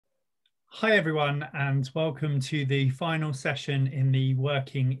Hi everyone, and welcome to the final session in the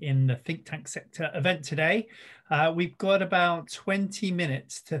Working in the Think Tank Sector event today. We've got about 20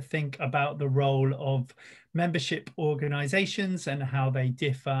 minutes to think about the role of membership organisations and how they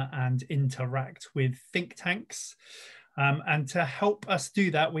differ and interact with think tanks. And to help us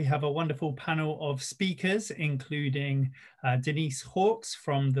do that, we have a wonderful panel of speakers, including Denise Hawkes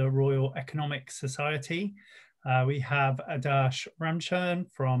from the Royal Economic Society. We have Adarsh Ramcharan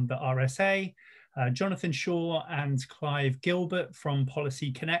from the RSA, Jonathan Shaw and Clive Gilbert from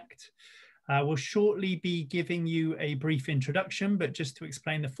Policy Connect. We'll shortly be giving you a brief introduction, but just to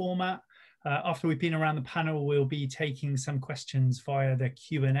explain the format, after we've been around the panel, we'll be taking some questions via the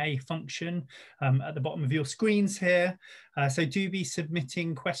Q&A function at the bottom of your screens here. So do be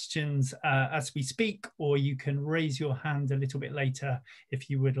submitting questions as we speak, or you can raise your hand a little bit later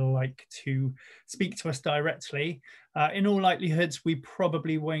if you would like to speak to us directly. In all likelihoods, we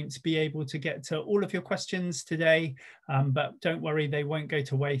probably won't be able to get to all of your questions today, but don't worry, they won't go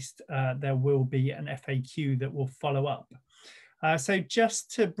to waste. There will be an FAQ that will follow up. So just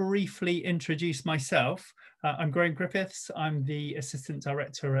to briefly introduce myself, I'm Graham Griffiths. I'm the Assistant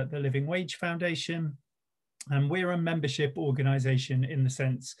Director at the Living Wage Foundation. And we're a membership organisation in the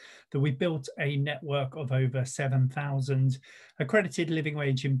sense that we built a network of over 7,000 accredited living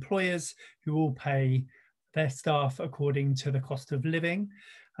wage employers who all pay their staff according to the cost of living.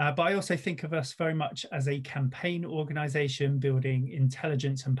 But I also think of us very much as a campaign organisation building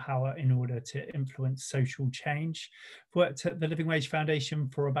intelligence and power in order to influence social change. I've worked at the Living Wage Foundation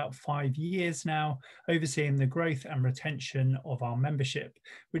for about 5 years now, overseeing the growth and retention of our membership,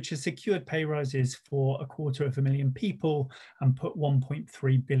 which has secured pay rises for 250,000 people and put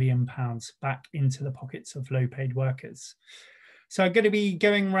 £1.3 billion back into the pockets of low-paid workers. So I'm going to be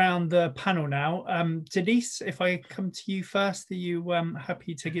going around the panel now. Denise, if I come to you first, are you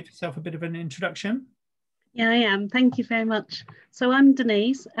happy to give yourself a bit of an introduction? Yeah, I am. Thank you very much. So I'm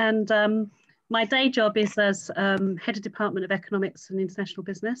Denise, and my day job is as Head of Department of Economics and International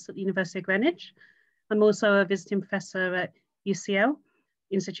Business at the University of Greenwich. I'm also a visiting professor at UCL,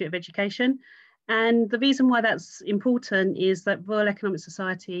 Institute of Education. And the reason why that's important is that Royal Economic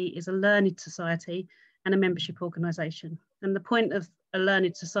Society is a learned society and a membership organisation. And the point of a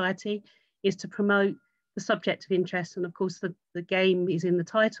learned society is to promote the subject of interest. And of course, the game is in the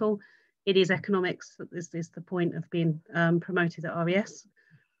title. It is economics. This is the point of being promoted at RES.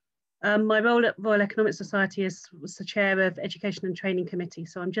 My role at Royal Economic Society was the chair of Education and Training Committee.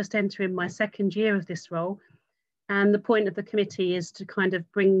 So I'm just entering my second year of this role. And the point of the committee is to kind of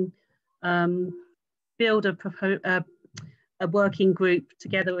build a working group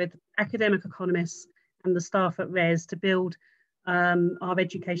together with academic economists and the staff at RES to build our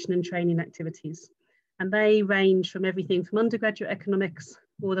education and training activities. And they range from everything from undergraduate economics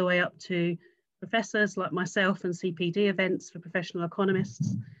all the way up to professors like myself and CPD events for professional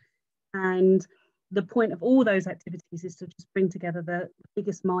economists. And the point of all those activities is to just bring together the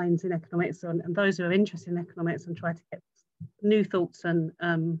biggest minds in economics and those who are interested in economics and try to get new thoughts and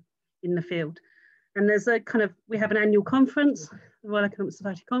in the field. And there's we have an annual conference, the Royal Economic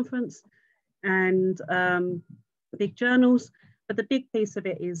Society Conference, and big journals, but the big piece of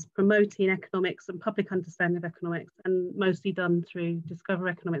it is promoting economics and public understanding of economics, and mostly done through Discover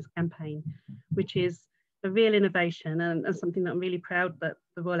Economics campaign, which is a real innovation and something that I'm really proud that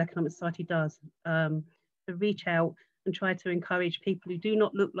the Royal Economic Society does, to reach out and try to encourage people who do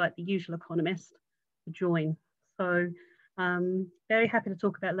not look like the usual economist to join. So very happy to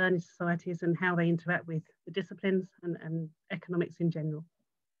talk about learning societies and how they interact with the disciplines and economics in general.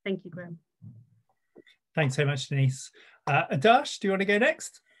 Thank you, Graham. Thanks so much, Denise. Adarsh, do you want to go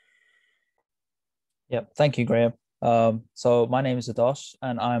next? Yeah, thank you, Graham. So my name is Adarsh,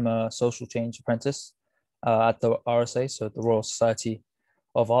 and I'm a social change apprentice at the RSA, so the Royal Society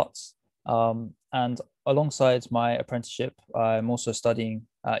of Arts. And alongside my apprenticeship, I'm also studying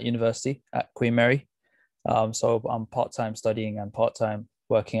at university at Queen Mary. So I'm part-time studying and part-time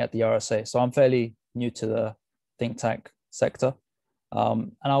working at the RSA. So I'm fairly new to the think tank sector.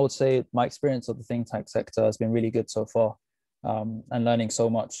 And I would say my experience of the think tank sector has been really good so far, and learning so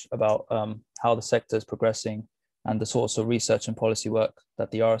much about how the sector is progressing and the sorts of research and policy work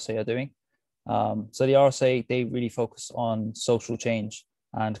that the RSA are doing. So the RSA, they really focus on social change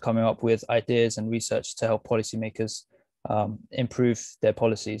and coming up with ideas and research to help policymakers improve their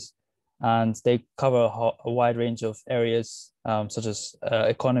policies. And they cover a wide range of areas, such as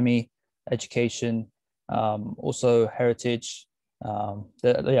economy, education, also heritage,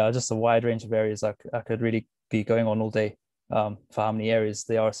 just a wide range of areas. I could really be going on all day for how many areas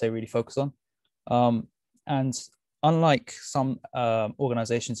the RSA really focus on. And unlike some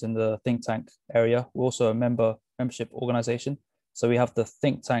organizations in the think tank area, we're also a membership organization. So we have the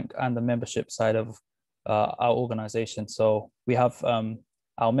think tank and the membership side of our organization. So we have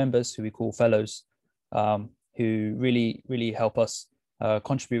our members, who we call fellows, who really help us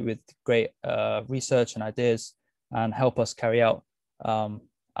contribute with great research and ideas, and help us carry out our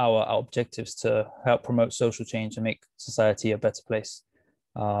objectives to help promote social change and make society a better place.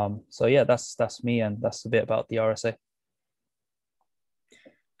 So yeah, that's me, and that's a bit about the RSA.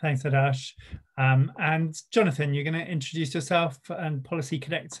 Thanks, Adash. And Jonathan, you're going to introduce yourself and Policy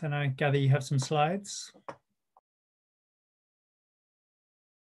Connect, and I gather you have some slides.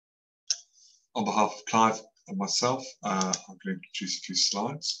 On behalf of Clive and myself, I'm going to introduce a few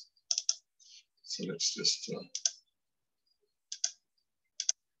slides. So let's just...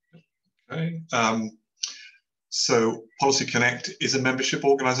 Okay. So Policy Connect is a membership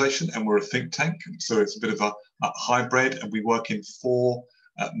organisation, and we're a think tank. So it's a bit of a hybrid, and we work in four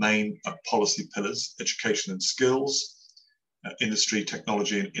main policy pillars: education and skills, industry,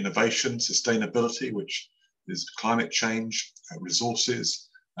 technology and innovation, sustainability, which is climate change, resources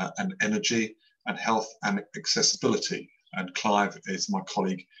and energy, and health and accessibility. And Clive is my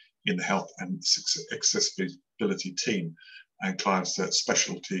colleague in the health and accessibility team. And Clive's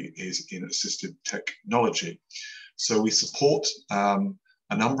specialty is in assisted technology. So we support a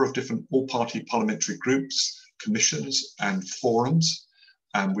number of different all-party parliamentary groups, commissions and forums.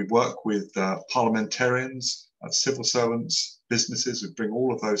 And we work with parliamentarians, civil servants, businesses. We bring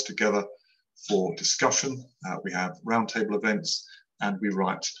all of those together for discussion. We have roundtable events, and we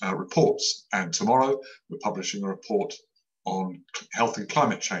write reports. And tomorrow we're publishing a report on health and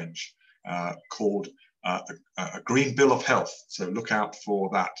climate change called a Green Bill of Health. So look out for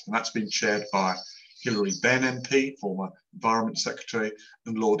that. And that's been chaired by Hilary Benn MP, former Environment Secretary,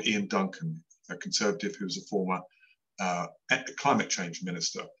 and Lord Ian Duncan, a Conservative who's a former Climate Change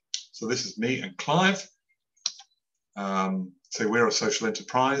Minister. So this is me and Clive. So we're a social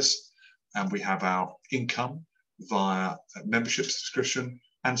enterprise, and we have our income via membership subscription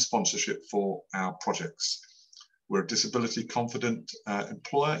and sponsorship for our projects. We're a disability confident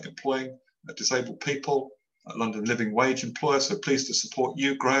employer, employing disabled people, London Living Wage employer. So pleased to support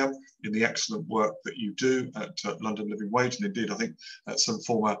you, Graham, in the excellent work that you do at London Living Wage. And indeed, I think some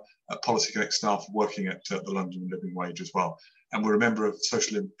former Policy Connect staff working at the London Living Wage as well. And we're a member of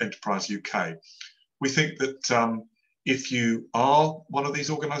Social Enterprise UK. We think that if you are one of these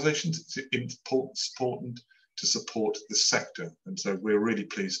organisations, it's important to support the sector. And so we're really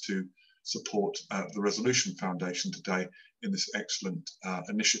pleased to support the Resolution Foundation today in this excellent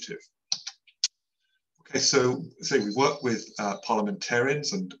initiative. Okay, so we work with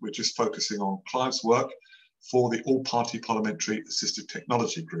parliamentarians, and we're just focusing on Clive's work for the All-Party Parliamentary Assisted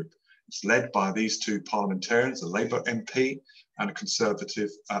Technology Group. It's led by these two parliamentarians, a Labour MP and a Conservative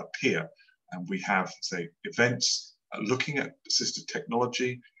peer. And we have, events looking at assisted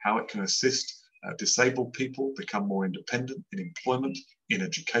technology, how it can assist disabled people become more independent in employment, in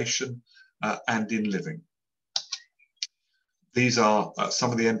education, and in living. These are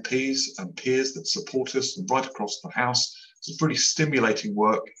some of the MPs and peers that support us right across the House. It's pretty stimulating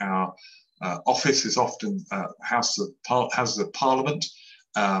work. Our office is often Houses of Parliament,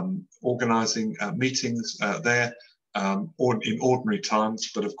 organising meetings there or in ordinary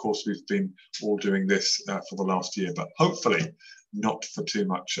times. But of course, we've been all doing this for the last year, but hopefully not for too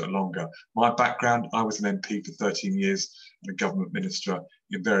much longer. My background, I was an MP for 13 years and a government minister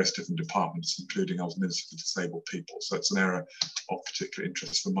in various different departments, including I was Minister for Disabled People. So it's an area of particular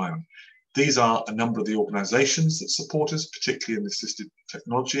interest for my own. These are a number of the organisations that support us, particularly in the assisted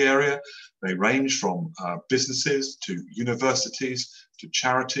technology area. They range from businesses to universities to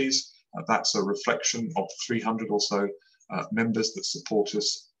charities. That's a reflection of 300 or so members that support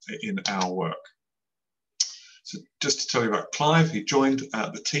us in our work. So just to tell you about Clive, he joined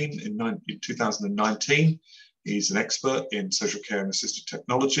the team in 2019. He's an expert in social care and assisted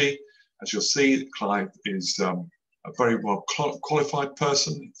technology. As you'll see, Clive is a very well qualified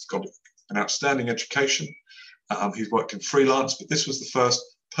person. He's got an outstanding education. He's worked in freelance, but this was the first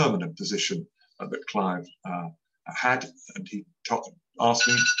permanent position that Clive had. And he asked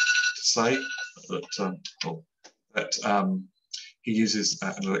me to say that he uses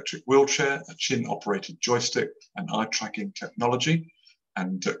an electric wheelchair, a chin-operated joystick, and eye-tracking technology.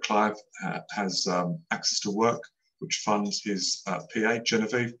 And Clive has access to work, which funds his PA,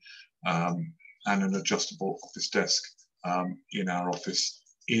 Genevieve, and an adjustable office desk in our office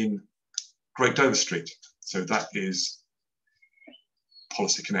in Great Dover Street. So that is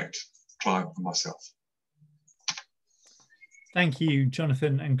Policy Connect, Clive and myself. Thank you,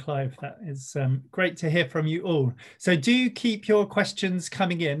 Jonathan and Clive. That is great to hear from you all. So do keep your questions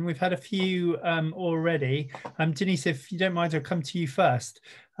coming in. We've had a few already. Denise, if you don't mind, I'll come to you first.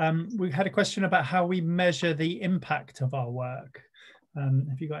 We've had a question about how we measure the impact of our work.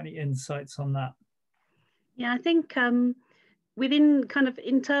 Have you got any insights on that? Yeah, I think within kind of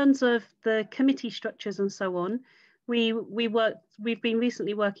in terms of the committee structures and so on, we've been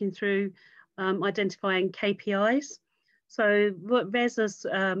recently working through identifying KPIs. So RES has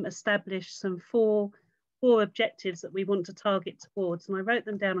established some four objectives that we want to target towards, and I wrote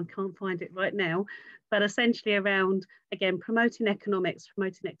them down and can't find it right now, but essentially around, again, promoting economics,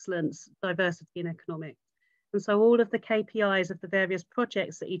 promoting excellence, diversity in economics. And so all of the KPIs of the various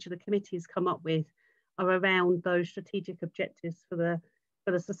projects that each of the committees come up with are around those strategic objectives for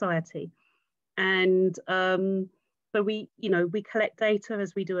the society. And so we collect data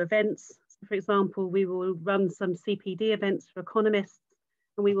as we do events. For example, we will run some CPD events for economists,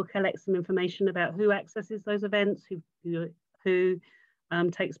 and we will collect some information about who accesses those events, who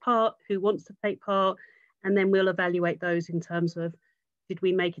takes part, who wants to take part, and then we'll evaluate those in terms of, did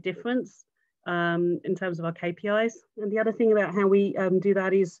we make a difference in terms of our KPIs? And the other thing about how we do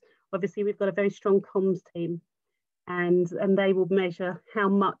that is, obviously, we've got a very strong comms team, and they will measure how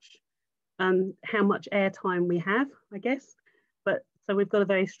much airtime we have, I guess. But so we've got a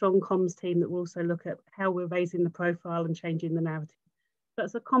very strong comms team that will also look at how we're raising the profile and changing the narrative. So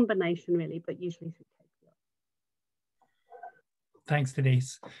it's a combination, really, but usually through KPI. Thanks,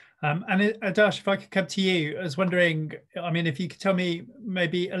 Denise. And Adarsh, if I could come to you, I was wondering, I mean, if you could tell me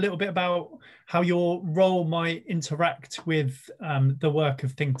maybe a little bit about how your role might interact with the work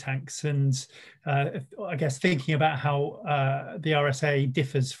of think tanks, and I guess thinking about how the RSA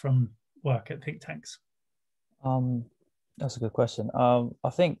differs from work at think tanks. That's a good question. I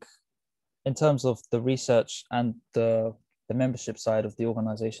think in terms of the research and the membership side of the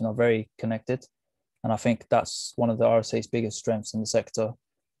organization are very connected. And I think that's one of the RSA's biggest strengths in the sector,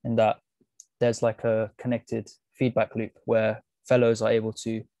 in that there's like a connected feedback loop where fellows are able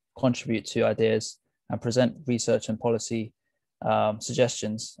to contribute to ideas and present research and policy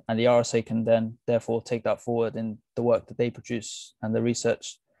suggestions. And the RSA can then therefore take that forward in the work that they produce and the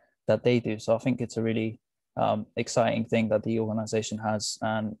research that they do. So I think it's a really exciting thing that the organization has,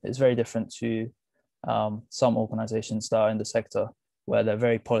 and it's very different to some organizations that are in the sector where they're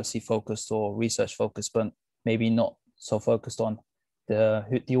very policy focused or research focused, but maybe not so focused on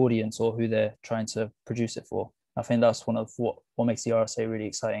the audience or who they're trying to produce it for. I think that's one of what makes the RSA really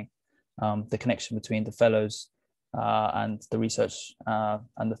exciting, the connection between the fellows and the research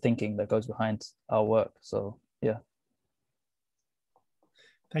and the thinking that goes behind our work. So yeah.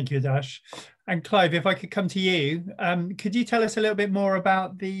 Thank you, Adarsh. And Clive, if I could come to you, could you tell us a little bit more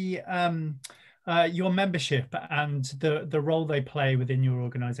about the your membership and the role they play within your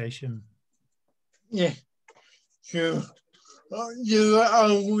organisation? Yeah, sure. Your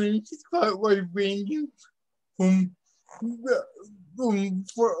argument is quite wide-ranging from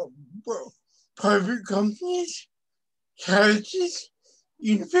private companies, charities,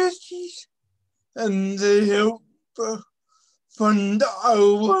 universities, and they help fund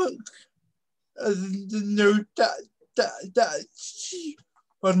our work. And the note that's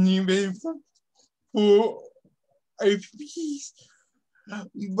funding available for IPPs,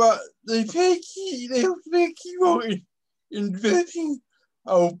 but they play a key role in developing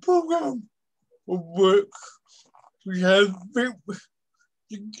our program of work. We have very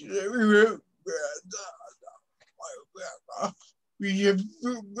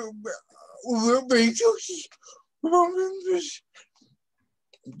closely with our members.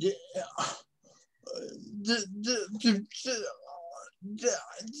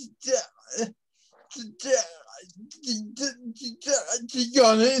 To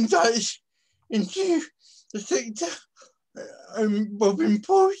garner insights into the sector, both in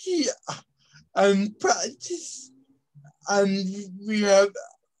policy and practice, and we have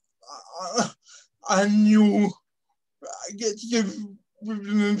annual get together with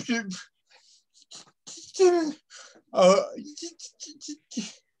the membership to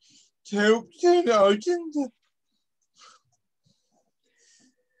help turn our agenda.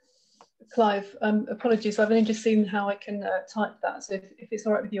 Clive, apologies, I've only just seen how I can type that, so if it's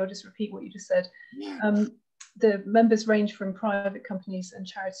all right with you, I'll just repeat what you just said. The members range from private companies and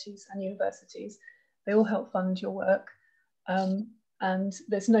charities and universities. They all help fund your work, and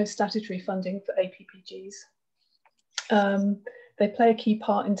there's no statutory funding for APPGs. They play a key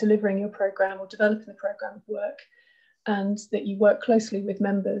part in delivering your programme or developing the programme of work, and that you work closely with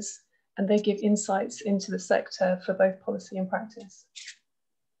members, and they give insights into the sector for both policy and practice.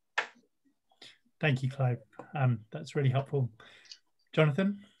 Thank you, Clive. That's really helpful.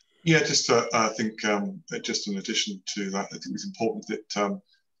 Jonathan? Yeah, just I think just in addition to that, I think it's important that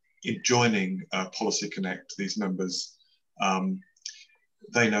in joining Policy Connect, these members,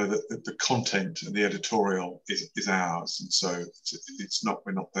 they know that the content and the editorial is ours, and so it's not,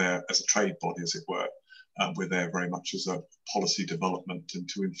 we're not there as a trade body, as it were. We're there very much as a policy development and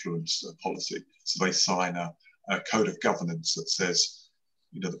to influence policy. So they sign a code of governance that says,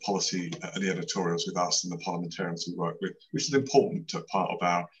 you know, the policy and the editorials with us and the parliamentarians we work with, which is an important part of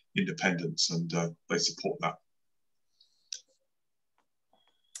our independence, and they support that.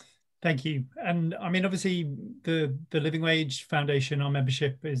 Thank you. And I mean, obviously, the Living Wage Foundation, our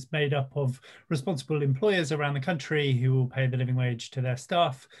membership, is made up of responsible employers around the country who will pay the living wage to their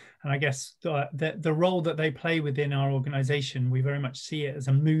staff. And I guess the role that they play within our organisation, we very much see it as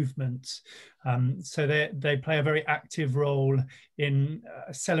a movement. So they play a very active role in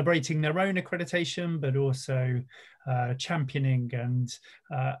celebrating their own accreditation, but also championing and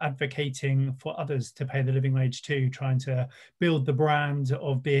advocating for others to pay the living wage too, trying to build the brand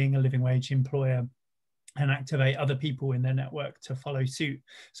of being a living wage employer and activate other people in their network to follow suit.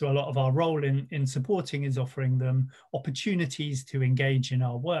 So a lot of our role in supporting is offering them opportunities to engage in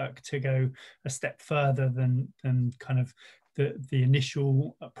our work, to go a step further than kind of the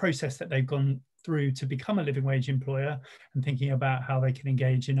initial process that they've gone through to become a living wage employer, and thinking about how they can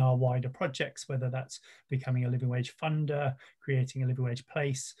engage in our wider projects, whether that's becoming a living wage funder, creating a living wage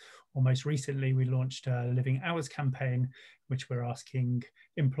place, or most recently we launched a living hours campaign, which we're asking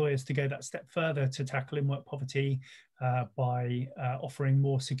employers to go that step further to tackle in-work poverty by offering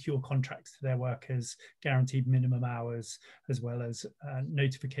more secure contracts to their workers, guaranteed minimum hours, as well as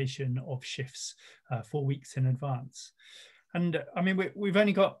notification of shifts 4 weeks in advance. And I mean, we've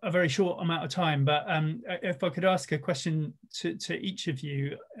only got a very short amount of time, but if I could ask a question to each of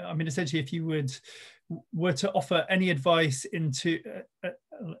you, I mean, essentially, if you were to offer any advice into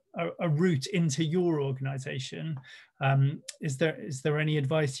a route into your organisation, is there any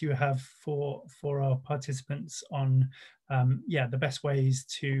advice you have for our participants on, the best ways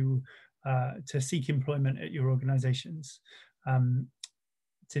to seek employment at your organisations?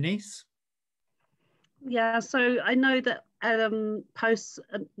 Denise? Yeah, so I know that posts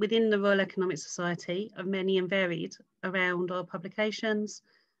within the Royal Economic Society are many and varied around our publications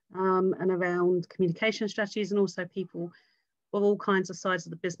and around communication strategies, and also people of all kinds of sides of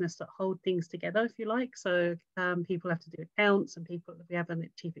the business that hold things together, if you like. So people have to do accounts, and people, we have a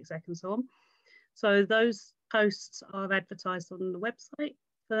chief exec and so on. So those posts are advertised on the website,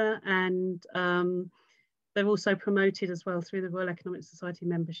 and they're also promoted as well through the Royal Economic Society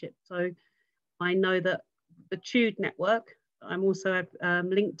membership. So I know that the TUDE network I'm also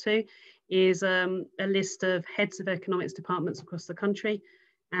linked to is a list of heads of economics departments across the country,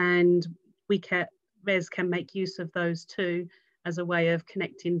 and RES can make use of those too as a way of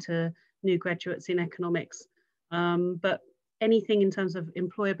connecting to new graduates in economics. But anything in terms of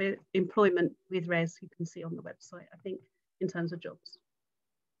employment with RES, you can see on the website, I think, in terms of jobs.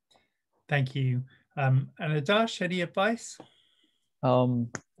 Thank you. And Adash, any advice?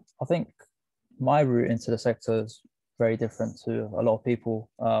 I think my route into the sector is very different to a lot of people.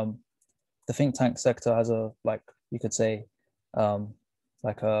 The think tank sector has a, like you could say,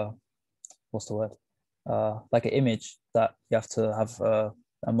 like a, what's the word? Like an image that you have to have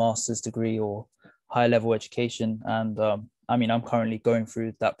a master's degree or high level education. And I mean, I'm currently going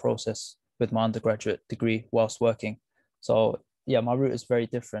through that process with my undergraduate degree whilst working. So yeah, my route is very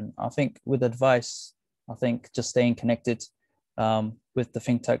different. I think with advice, I think just staying connected with the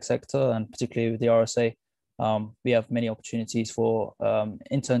think tank sector, and particularly with the RSA, we have many opportunities for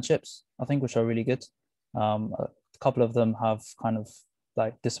internships, I think, which are really good. A couple of them have kind of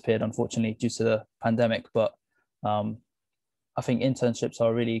like disappeared, unfortunately, due to the pandemic, but I think internships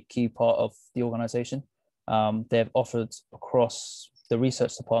are a really key part of the organization. They've offered across the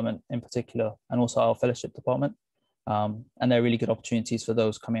research department in particular, and also our fellowship department. And they're really good opportunities for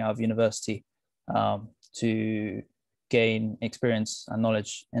those coming out of university to gain experience and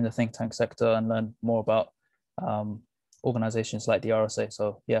knowledge in the think tank sector and learn more about organizations like the RSA.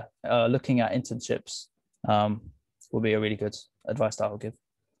 So yeah, looking at internships will be a really good advice that I will give.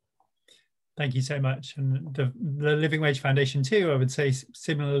 Thank you so much. And the Living Wage Foundation too, I would say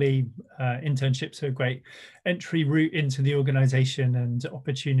similarly, internships are a great entry route into the organisation and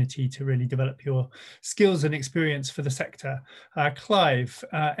opportunity to really develop your skills and experience for the sector. Clive,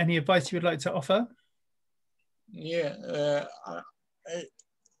 any advice you would like to offer? Yeah,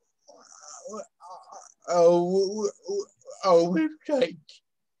 our website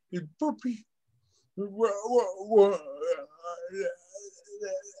is probably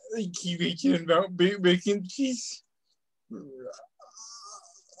keep about vacancies with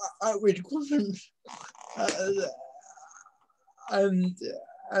questions and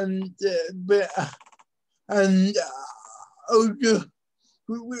also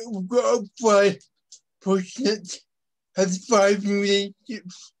we've got a person that has 5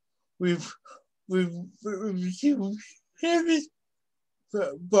 relationships with civil service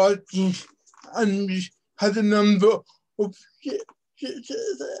parties and has a number of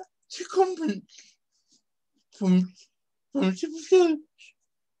circumference from civil service.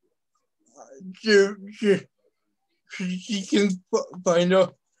 So she can find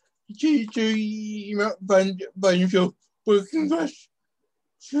out, she might find herself working for us.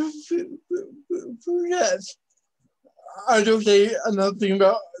 For that, I don't say another thing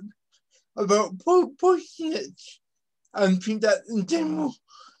about postings. And think that in general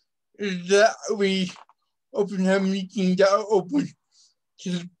is that we often have meetings that are open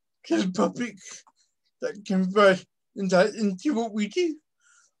to the public that can provide insight into what we do.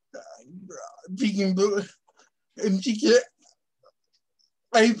 Speaking about in particular,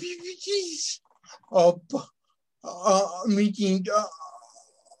 IPPGs meetings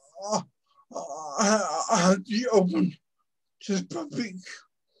have to be open to the public.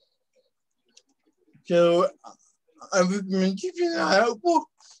 So I recommend keeping an eye out for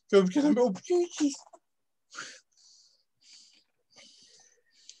those kind of opportunities.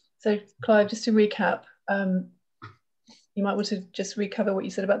 So Clive, just to recap, you might want to just recover what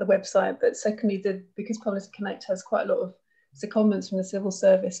you said about the website, but secondly, because Policy Connect has quite a lot of secondments from the civil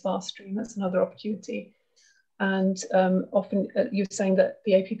service fast stream, that's another opportunity. And often you're saying that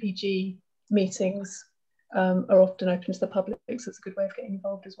the APPG meetings are often open to the public, so it's a good way of getting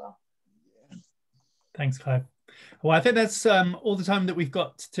involved as well. Thanks, Clive. Well, I think that's all the time that we've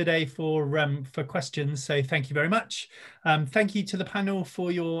got today for questions. So thank you very much. Thank you to the panel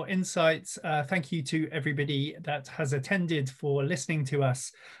for your insights. Thank you to everybody that has attended for listening to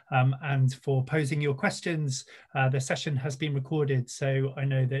us and for posing your questions. The session has been recorded, so I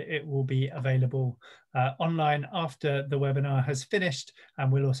know that it will be available online after the webinar has finished,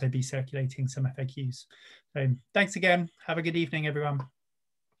 and we'll also be circulating some FAQs. So thanks again. Have a good evening, everyone.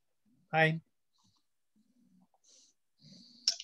 Bye.